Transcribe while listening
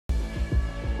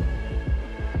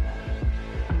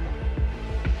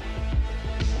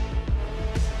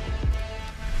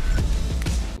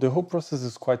the whole process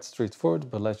is quite straightforward,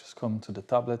 but let's just come to the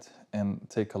tablet and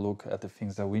take a look at the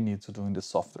things that we need to do in the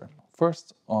software.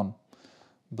 First, on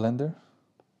Blender,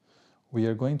 we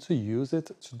are going to use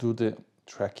it to do the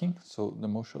tracking, so the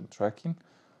motion tracking,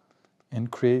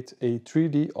 and create a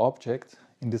 3D object,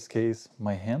 in this case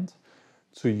my hand,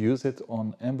 to use it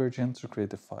on EmberGen to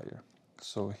create a fire.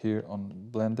 So here on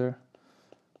Blender,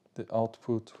 the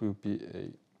output will be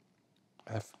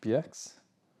a FBX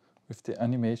with the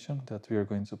animation that we are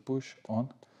going to push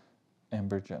on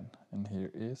EmberGen. And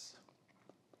here is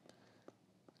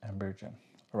EmberGen.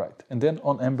 Right, and then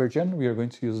on EmberGen, we are going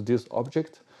to use this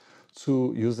object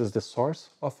to use as the source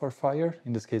of our fire.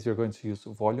 In this case, we're going to use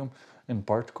volume and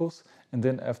particles. And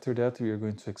then after that, we are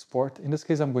going to export. In this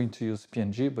case, I'm going to use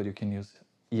PNG, but you can use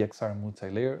EXR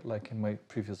multi-layer like in my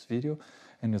previous video.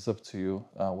 And it's up to you,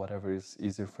 whatever is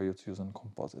easier for you to use on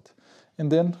composite.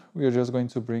 And then we are just going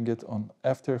to bring it on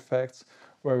After Effects,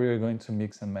 where we are going to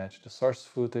mix and match the source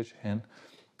footage and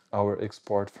our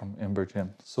export from EmberGen.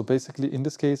 So basically, in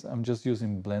this case, I'm just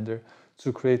using Blender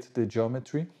to create the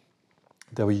geometry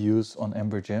that we use on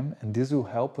EmberGen, and this will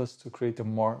help us to create a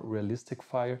more realistic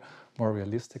fire, more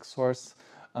realistic source.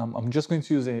 I'm just going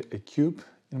to use a cube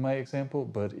in my example,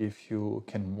 but if you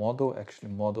can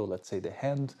actually model, let's say the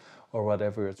hand or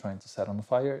whatever you're trying to set on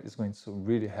fire, it's going to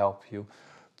really help you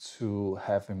to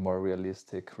have a more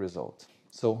realistic result.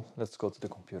 So let's go to the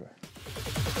computer.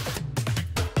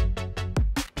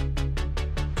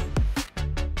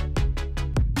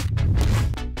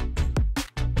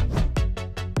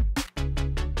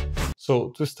 So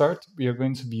to start, we are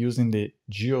going to be using the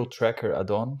GeoTracker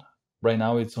add-on. Right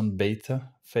now it's on beta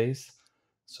phase,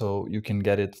 so you can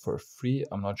get it for free.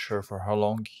 I'm not sure for how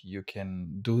long you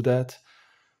can do that.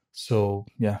 So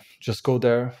yeah, just go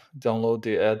there, download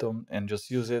the add-on and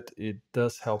just use it. It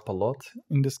does help a lot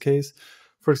in this case.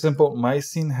 For example, my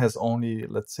scene has only,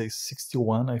 let's say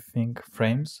 61, I think,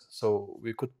 frames. So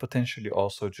we could potentially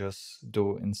also just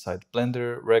do inside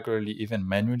Blender regularly, even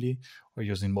manually, or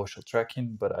using motion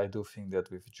tracking. But I do think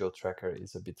that with GeoTracker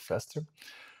is a bit faster.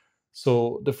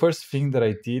 So the first thing that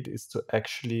I did is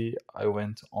I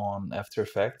went on After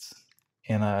Effects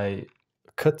and I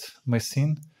cut my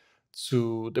scene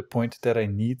to the point that I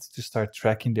need to start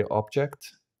tracking the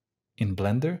object in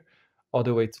Blender all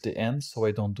the way to the end, so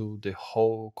I don't do the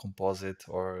whole composite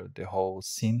or the whole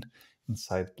scene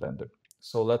inside Blender.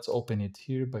 So let's open it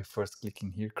here by first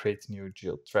clicking here, create new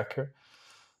GeoTracker.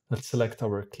 Let's select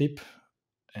our clip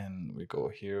and we go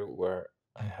here where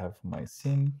I have my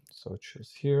scene. So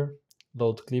choose here,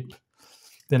 load clip.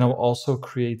 Then I'll also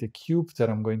create a cube that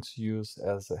I'm going to use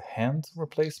as a hand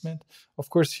replacement. Of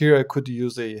course, here I could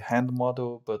use a hand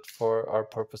model, but for our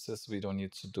purposes, we don't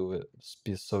need to do it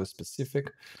so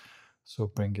specific. So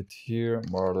bring it here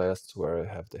more or less to where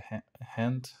I have the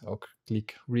hand. I'll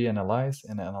click reanalyze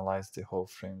and analyze the whole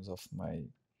frames of my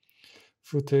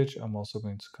footage. I'm also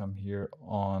going to come here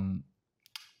on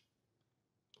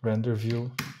render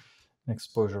view,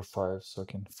 exposure 5, so I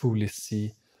can fully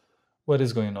see what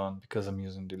is going on because I'm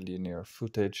using the linear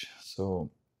footage.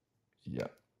 So yeah,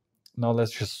 now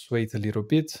let's just wait a little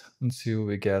bit until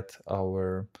we get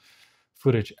our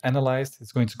footage analyzed.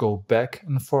 It's going to go back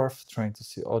and forth, trying to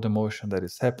see all the motion that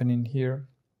is happening here.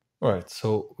 All right,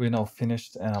 so we now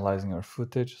finished analyzing our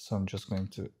footage. So I'm just going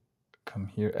to come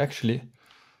here. Actually,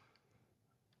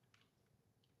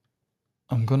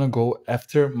 I'm gonna go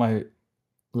after my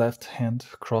left hand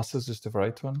crosses is the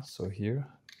right one. So here.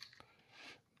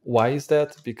 Why is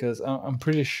that? Because I'm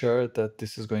pretty sure that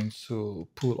this is going to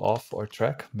pull off our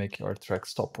track, make our track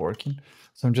stop working.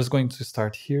 So I'm just going to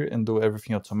start here and do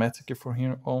everything automatically from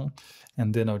here on.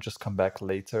 And then I'll just come back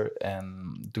later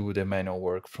and do the manual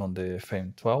work from the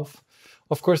frame 12.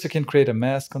 Of course, you can create a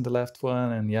mask on the left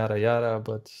one and yada yada,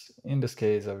 but in this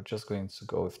case, I'm just going to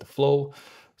go with the flow.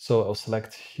 So I'll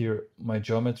select here my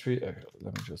geometry.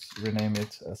 Let me just rename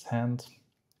it as hand.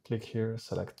 Click here,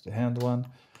 select the hand one.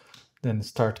 Then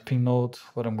start pin node.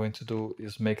 What I'm going to do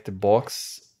is make the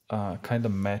box kind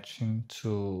of matching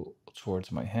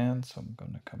towards my hand. So I'm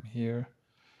going to come here.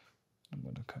 I'm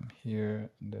going to come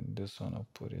here. And then this one, I'll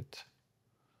put it,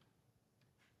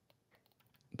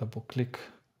 double click,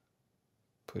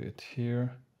 put it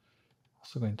here.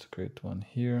 Also going to create one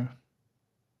here.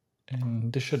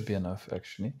 And this should be enough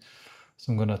actually.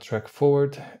 So I'm going to track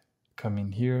forward, come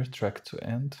in here, track to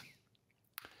end.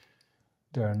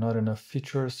 There are not enough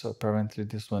features, so apparently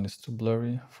this one is too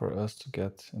blurry for us to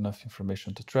get enough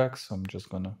information to track, so I'm just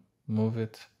gonna move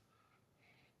it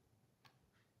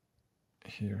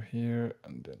here,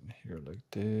 and then here like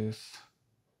this.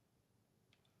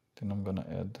 Then I'm gonna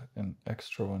add an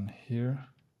extra one here.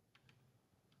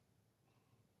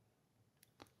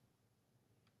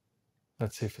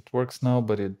 Let's see if it works now,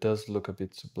 but it does look a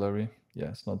bit too blurry. Yeah,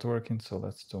 it's not working, so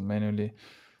let's do manually.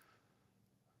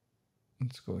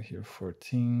 Let's go here,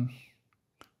 14.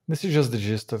 This is just the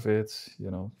gist of it,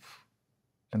 you know.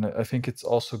 And I think it's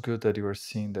also good that you are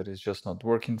seeing that it's just not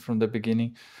working from the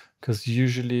beginning, because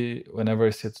usually whenever I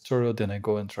see a tutorial, then I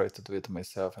go and try to do it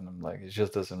myself, and I'm like, it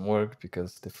just doesn't work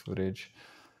because the footage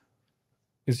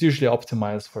is usually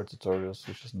optimized for tutorials,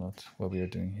 which is not what we are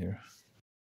doing here.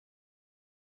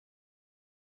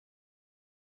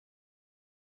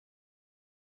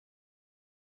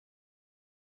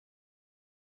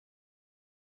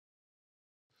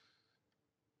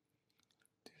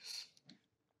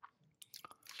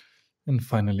 And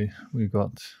finally, we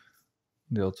got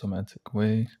the automatic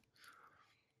way.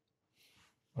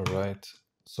 All right,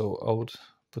 so I would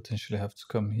potentially have to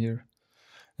come here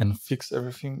and fix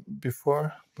everything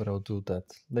before, but I'll do that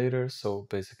later. So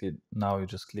basically now you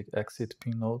just click exit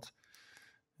pin node,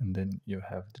 and then you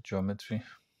have the geometry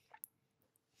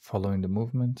following the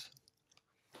movement.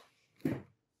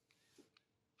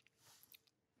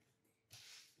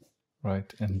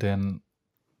 Right, and then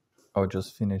I'll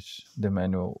just finish the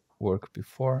manual work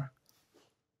before.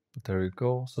 But there you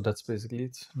go. So that's basically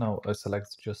it. Now I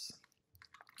select just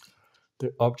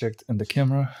the object and the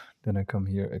camera. Then I come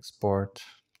here, export,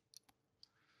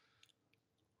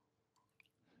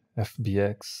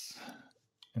 FBX,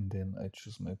 and then I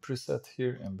choose my preset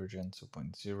here, EmberGen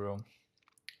 2.0,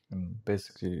 and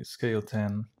basically scale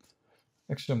 10.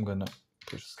 Actually, I'm gonna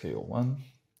push scale 1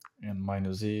 and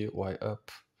 -Z, Y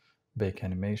up, bake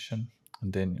animation,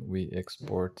 and then we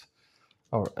export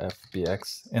our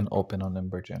FBX and open on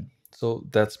EmberGen. So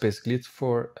that's basically it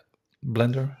for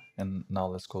Blender. And now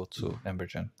let's go to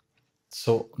EmberGen.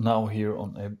 So now here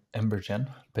on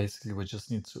EmberGen, basically we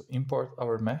just need to import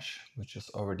our mesh, which is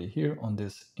already here on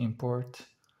this import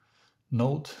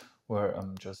node, where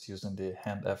I'm just using the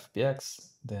hand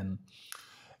FBX. Then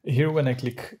here when I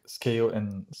click scale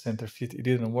and center fit, it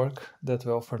didn't work that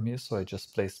well for me, so I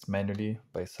just placed manually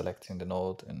by selecting the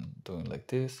node and doing like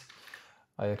this.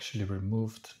 I actually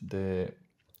removed the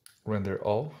render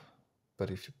all,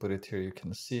 but if you put it here you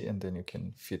can see, and then you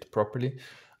can fit properly.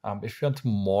 If you want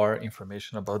more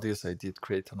information about this, I did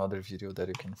create another video that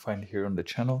you can find here on the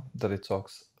channel that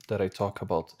I talk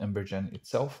about EmberGen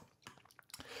itself.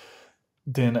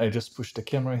 Then I just push the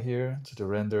camera here to the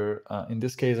render. In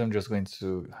this case, I'm just going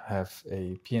to have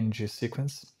a PNG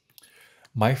sequence.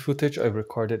 My footage I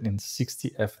recorded in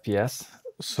 60 FPS.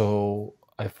 So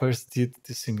I first did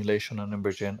the simulation on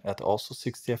EmberGen at also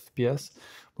 60 FPS,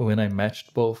 but when I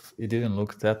matched both, it didn't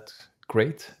look that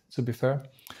great, to be fair.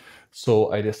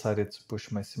 So I decided to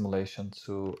push my simulation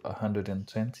to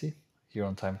 120 here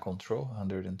on time control,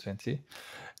 120.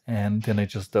 And then I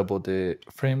just doubled the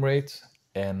frame rate,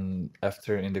 and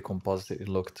after in the composite it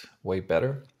looked way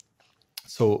better.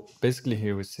 So basically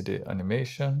here we see the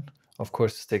animation. Of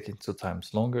course it's taking 2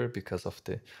 times longer because of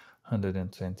the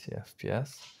 120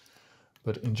 FPS.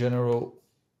 But in general,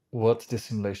 what the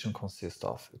simulation consists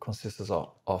of? It consists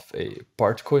of a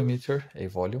particle emitter, a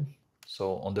volume.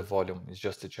 So on the volume is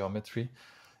just the geometry.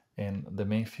 And the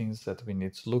main things that we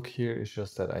need to look here is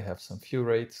just that I have some fuel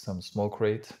rate, some smoke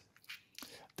rate,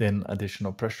 then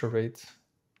additional pressure rate,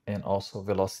 and also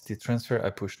velocity transfer.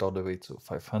 I pushed all the way to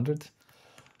 500.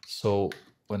 So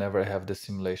whenever I have the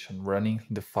simulation running,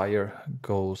 the fire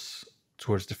goes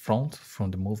towards the front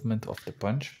from the movement of the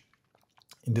punch.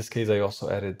 In this case, I also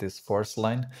added this force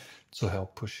line to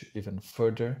help push even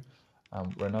further.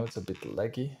 Right now it's a bit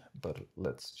laggy, but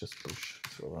let's just push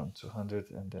to around 200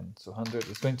 and then 200.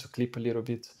 It's going to clip a little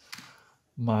bit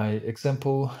my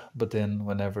example, but then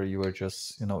whenever you are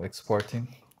just,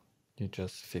 exporting, you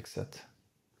just fix it.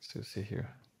 So you see here,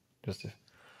 just the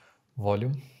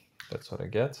volume, that's what I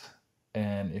get.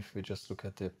 And if we just look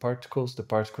at the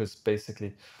particles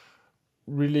basically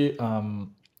really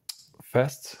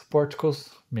fast particles,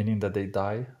 meaning that they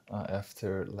die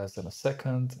after less than a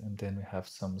second. And then we have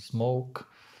some smoke,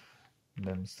 and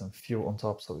then some fuel on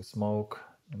top, so we smoke,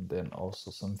 and then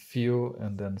also some fuel,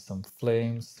 and then some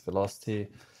flames, velocity.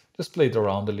 Just played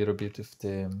around a little bit with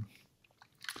the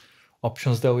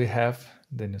options that we have.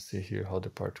 Then you see here how the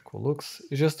particle looks.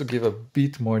 It's just to give a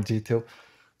bit more detail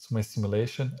to my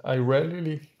simulation. I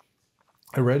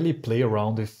rarely play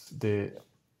around with the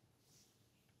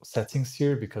settings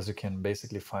here, because you can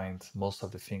basically find most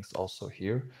of the things also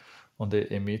here on the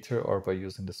emitter or by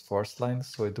using this force line.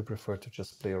 So I do prefer to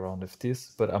just play around with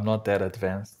this, but I'm not that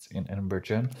advanced in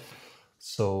EmberGen,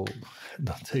 so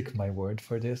don't take my word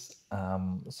for this.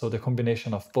 So the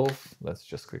combination of both, let's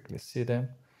just quickly see them,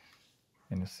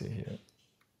 and you see here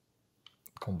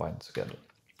combined together.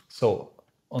 So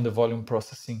on the volume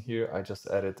processing here, I just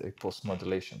added a post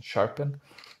modulation sharpen,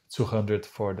 200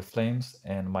 for the flames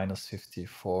and -50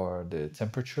 for the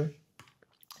temperature.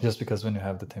 Just because when you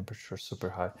have the temperature super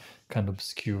high, kind of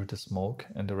obscure the smoke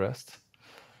and the rest.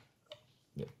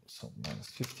 Yeah, so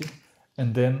 -50.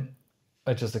 And then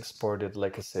I just exported,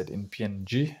 like I said, in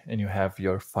PNG, and you have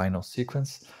your final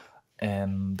sequence.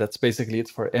 And that's basically it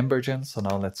for EmberGen. So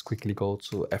now let's quickly go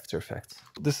to After Effects.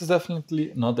 This is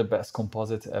definitely not the best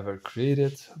composite ever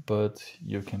created, but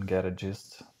you can get a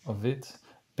gist of it.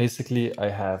 Basically, I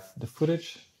have the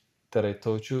footage that I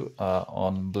told you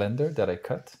on Blender that I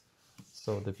cut.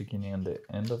 So the beginning and the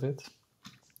end of it.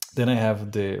 Then I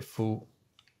have the full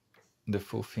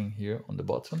thing here on the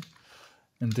bottom.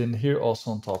 And then here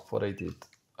also on top, what I did,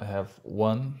 I have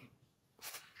one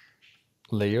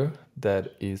layer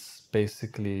that is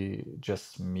basically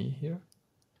just me here.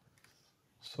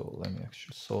 So let me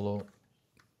actually solo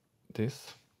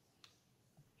this.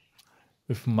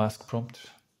 With mask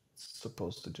prompt, it's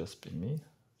supposed to just be me.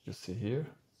 You see here.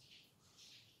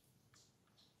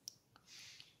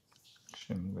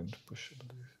 Actually, I'm going to push it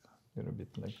a little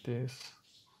bit like this.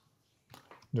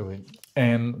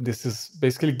 And this is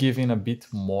basically giving a bit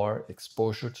more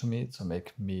exposure to me to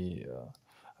make me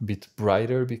a bit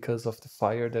brighter because of the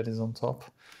fire that is on top.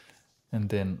 And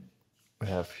then we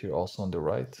have here also on the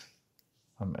right,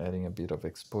 I'm adding a bit of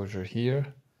exposure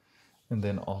here and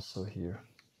then also here.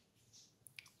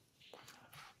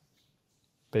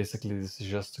 Basically, this is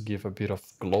just to give a bit of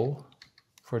glow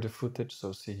for the footage.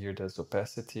 So see here, there's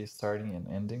opacity starting and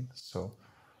ending. So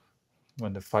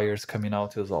when the fire is coming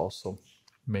out, is also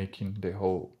making the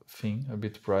whole thing a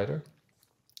bit brighter.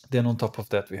 Then on top of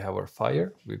that, we have our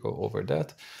fire. We go over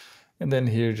that. And then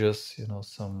here, just, you know,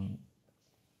 some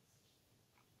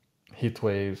heat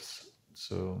waves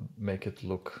to make it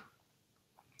look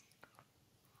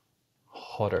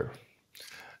hotter.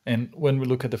 And when we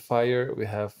look at the fire, we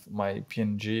have my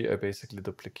PNG. I basically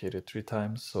duplicated 3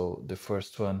 times. So the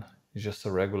first one is just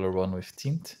a regular one with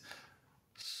tint.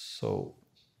 So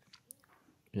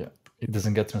yeah, it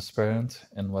doesn't get transparent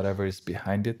and whatever is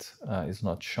behind it is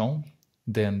not shown.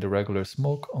 Then the regular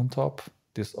smoke on top.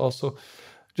 This also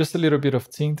just a little bit of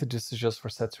tint. This is just for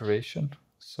saturation.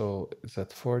 So it's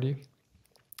at 40.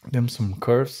 Then some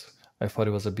curves. I thought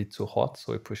it was a bit too hot,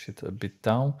 so I push it a bit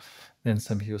down. Then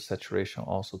some hue saturation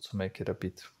also to make it a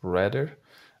bit redder.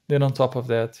 Then on top of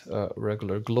that,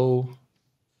 regular glow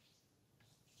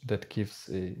that gives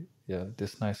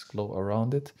this nice glow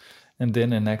around it. And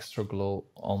then an extra glow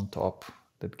on top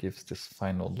that gives this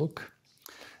final look.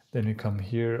 Then we come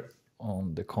here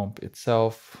on the comp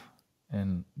itself,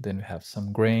 and then we have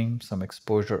some grain, some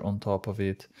exposure on top of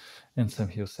it, and some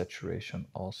hue saturation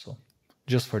also,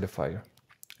 just for the fire.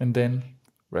 And then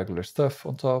regular stuff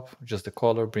on top, just the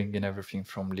color, bringing everything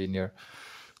from linear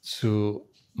to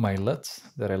my LUTs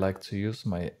that I like to use,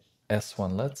 my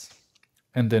S1 LUTs.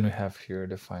 And then we have here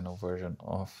the final version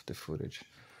of the footage.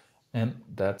 And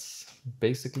that's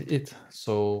basically it.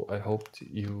 So I hope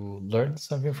you learned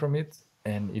something from it.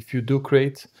 And if you do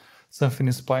create something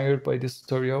inspired by this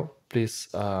tutorial, please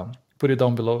put it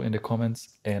down below in the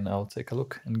comments and I'll take a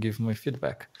look and give my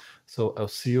feedback. So I'll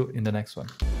see you in the next one.